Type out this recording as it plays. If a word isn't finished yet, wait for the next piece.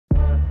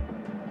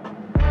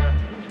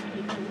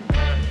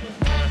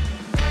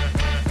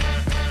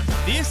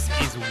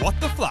What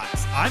the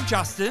Flux? I'm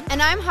Justin.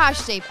 And I'm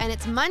Harshdeep, and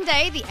it's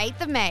Monday, the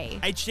 8th of May.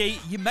 HG,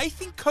 you may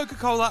think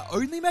Coca-Cola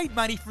only made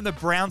money from the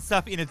brown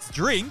stuff in its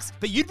drinks,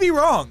 but you'd be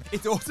wrong.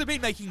 It's also been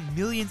making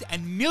millions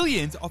and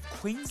millions of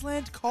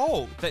Queensland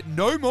coal. But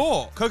no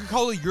more.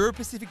 Coca-Cola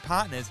Euro-Pacific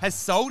Partners has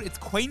sold its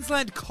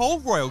Queensland coal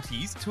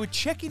royalties to a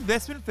Czech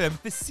investment firm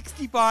for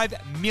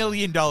 $65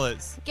 million.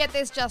 Get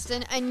this,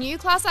 Justin. A new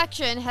class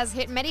action has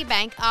hit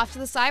Medibank after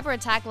the cyber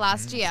attack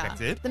last year.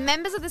 Expected. The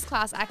members of this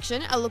class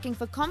action are looking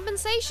for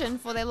compensation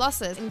for their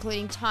losses,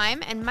 including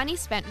time and money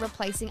spent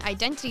replacing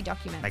identity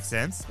documents. Makes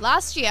sense.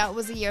 Last year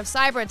was the year of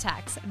cyber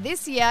attacks.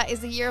 This year is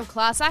the year of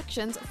class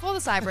actions for the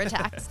cyber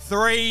attacks.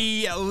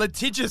 3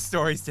 litigious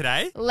stories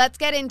today. Let's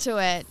get into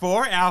it.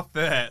 For our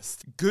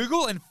first,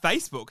 Google and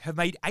Facebook have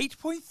made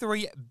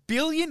 $8.3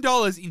 billion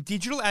in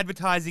digital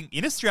advertising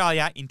in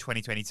Australia in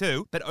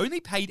 2022, but only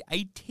paid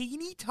a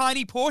teeny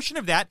tiny portion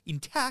of that in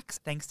tax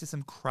thanks to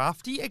some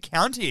crafty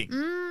accounting.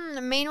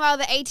 Meanwhile,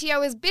 the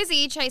ATO is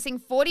busy chasing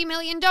 $40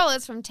 million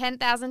from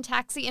 10,000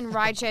 taxi and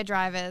rideshare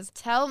drivers.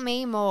 Tell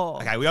me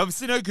more. Okay, we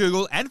obviously know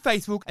Google and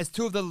Facebook as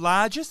two of the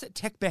largest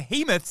tech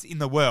behemoths in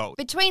the world.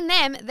 Between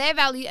them, they're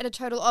valued at a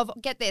total of,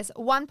 get this,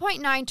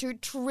 $1.92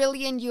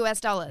 trillion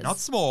US. Not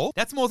small.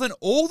 That's more than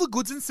all the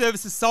goods and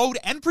services sold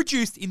and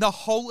produced in the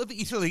whole of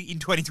Italy in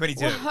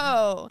 2022.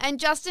 Whoa. And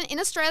Justin, in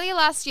Australia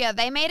last year,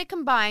 they made a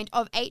combined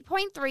of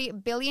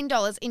 $8.3 billion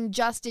in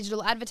just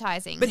digital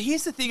advertising. But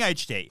here's the thing,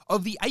 HD.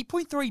 Of the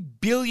 $8.3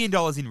 billion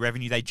in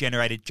revenue they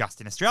generated just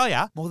in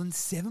Australia, more than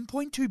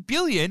 $7.2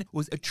 billion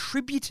was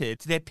attributed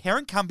to their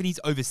parent companies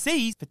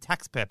overseas for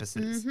tax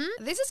purposes.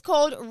 This is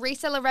called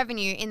reseller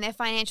revenue in their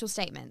financial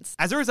statements.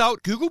 As a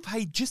result, Google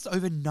paid just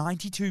over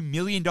 $92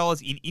 million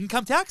in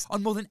income tax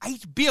on more than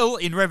 $8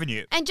 billion in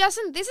revenue. And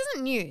Justin, this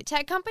isn't new.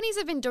 Tech companies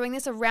have been doing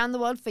this around the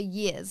world for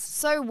years.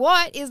 So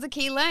what is the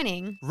key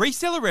learning?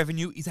 Reseller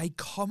revenue is a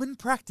common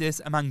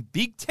practice among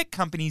big tech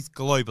companies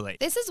globally.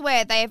 This is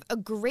where they have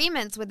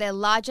agreements with their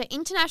larger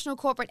international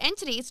corporate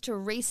entities to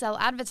resell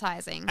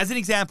advertising. As an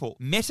example,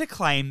 Meta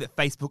claimed that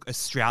Facebook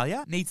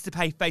Australia needs to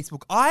pay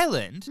Facebook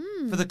Ireland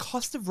for the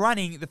cost of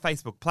running the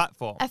Facebook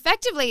platform.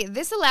 Effectively,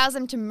 this allows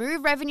them to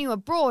move revenue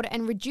abroad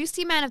and reduce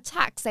the amount of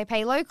tax they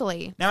pay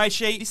locally. Now,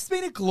 HG, this has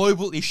been a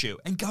global issue,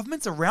 and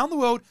governments around the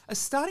world are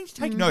starting to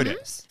take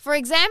notice. For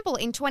example,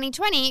 in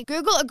 2020,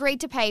 Google agreed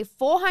to pay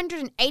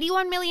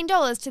 $481 million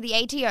to the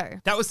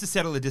ATO. That was to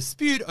settle a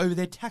dispute over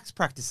their tax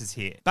practices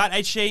here. But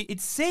HG,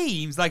 it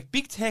seems like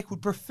big tech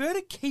would prefer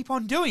to keep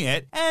on doing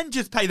it and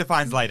just pay the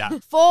fines later.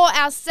 For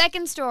our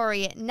second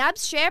story,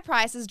 NAB's share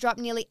prices dropped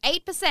nearly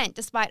 8%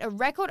 despite a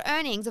record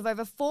earnings of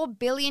over $4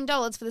 billion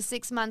for the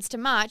 6 months to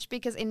March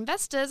because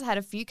investors had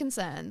a few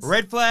concerns.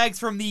 Red flags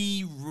from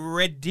the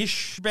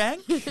Reddish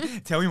Bank?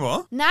 Tell me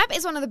more. NAB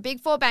is one of the big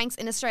 4 banks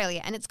in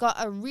Australia, and it's got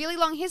a really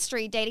long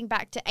history dating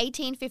back to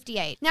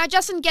 1858. Now,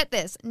 Justin, get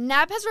this.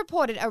 NAB has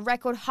reported a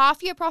record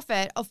half-year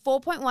profit of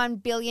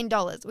 $4.1 billion,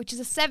 which is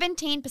a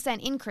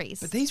 17% increase.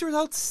 But these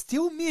results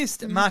still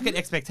missed market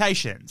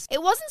expectations.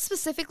 It wasn't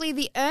specifically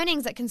the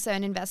earnings that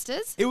concerned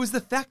investors. It was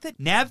the fact that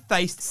NAB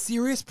faced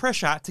serious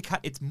pressure to cut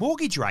its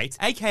mortgage rates,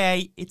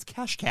 aka its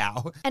cash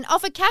cow. And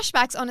offer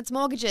cashbacks on its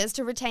mortgages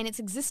to retain its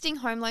existing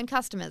home loan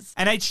customers.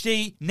 And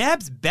HG,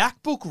 NAB's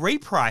backbook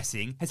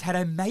repricing has had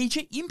a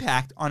major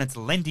impact on its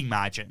lending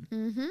margin.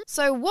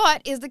 So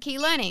what is the key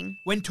learning?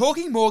 When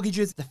talking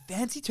mortgages, the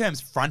fancy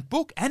terms front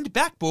book and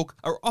back book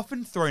are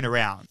often thrown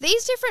around.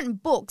 These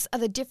different books are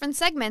the different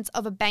segments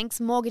of a bank's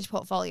mortgage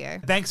portfolio.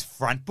 A bank's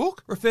front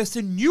book refers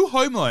to new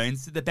home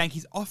loans that the bank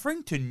is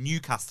offering to new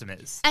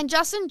customers. And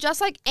Justin,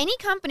 just like any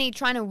company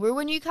trying to woo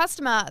a new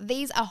customer,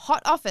 these are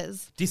hot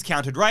offers.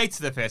 Discounted rates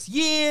for the first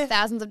year.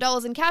 Thousands of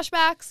dollars in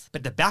cashbacks.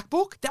 But the back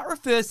book, that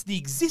refers to the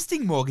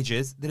existing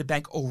mortgages that a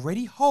bank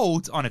already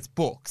holds on its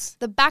books.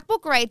 The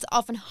backbook rates are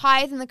often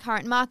higher than the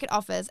current market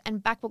offers,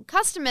 and backbook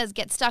customers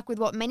get stuck with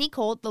what many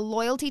call the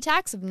loyalty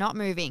tax of not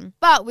moving.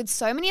 But with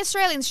so many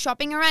Australians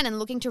shopping around and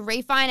looking to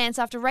refinance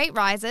after rate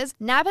rises,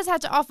 NAB has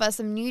had to offer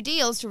some new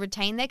deals to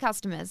retain their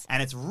customers.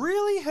 And it's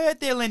really hurt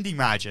their lending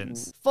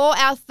margins. For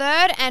our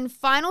third and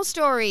final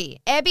story,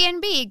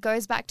 Airbnb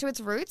goes back to its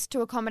roots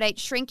to accommodate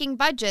shrinking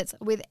budgets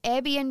with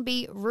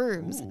Airbnb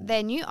Rooms,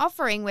 their new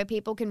offering where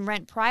people can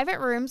rent private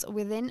rooms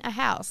within a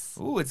house.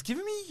 Ooh, it's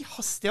giving me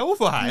hostel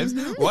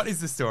vibes. What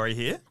is the story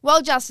here?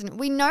 Well, Justin,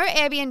 we know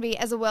Airbnb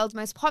as the world's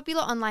most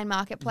popular online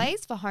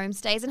marketplace for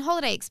homestays and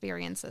holiday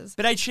experiences.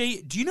 But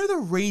HG, do you know the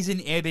reason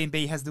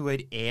Airbnb has the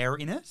word air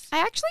in it? I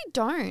actually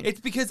don't. It's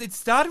because it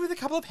started with a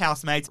couple of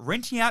housemates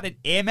renting out an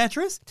air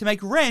mattress to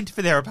make rent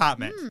for their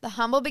apartment. The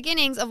humble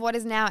beginnings of what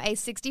is now a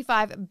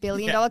 $65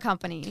 billion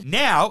company.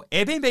 Now,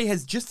 Airbnb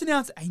has just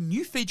announced a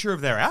new feature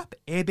of their app,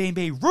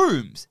 Airbnb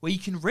Rooms, where you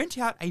can rent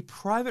out a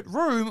private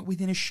room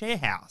within a share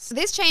house.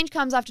 This change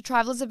comes after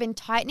travelers have been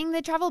tightening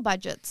their travel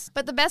budgets.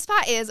 But the best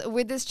part is,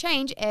 with this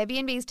change,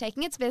 Airbnb is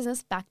taking its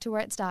business back to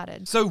where it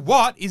started. So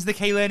what is the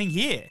key learning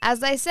here? As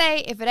they say,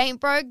 if it ain't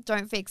broke,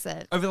 don't fix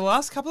it. Over the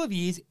last couple of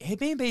years,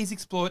 Airbnb has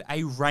explored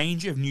a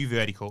range of new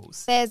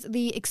verticals. There's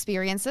the experience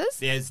experiences.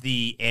 There's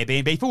the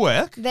Airbnb for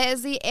work.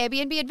 There's the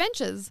Airbnb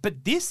Adventures.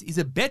 But this is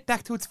a bet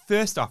back to its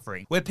first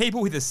offering, where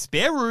people with a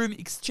spare room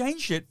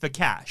exchanged it for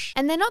cash.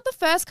 And they're not the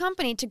first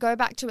company to go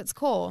back to its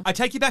core. I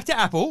take you back to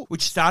Apple,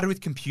 which started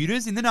with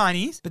computers in the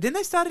 90s, but then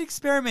they started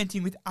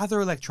experimenting with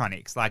other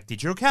electronics like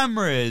digital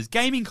cameras,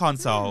 gaming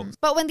consoles.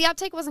 But when the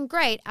uptake wasn't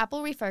great,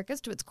 Apple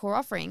refocused to its core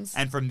offerings.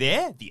 And from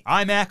there, the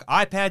iMac,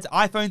 iPads,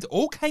 iPhones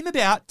all came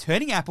about,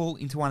 turning Apple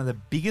into one of the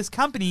biggest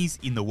companies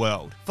in the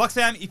world. Flux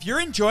fam, if you're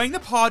enjoying the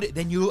pod,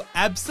 then you'll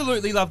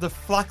absolutely love the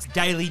Flux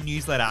Daily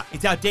newsletter.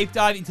 It's our deep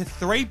dive into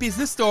 3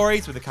 business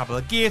stories with a couple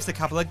of gifts, a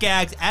couple of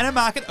gags, and a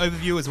market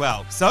overview as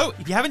well. So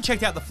if you haven't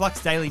checked out the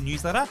Flux Daily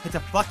newsletter, head to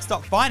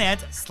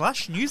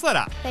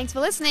flux.finance/newsletter. Thanks for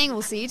listening.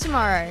 We'll see you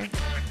tomorrow.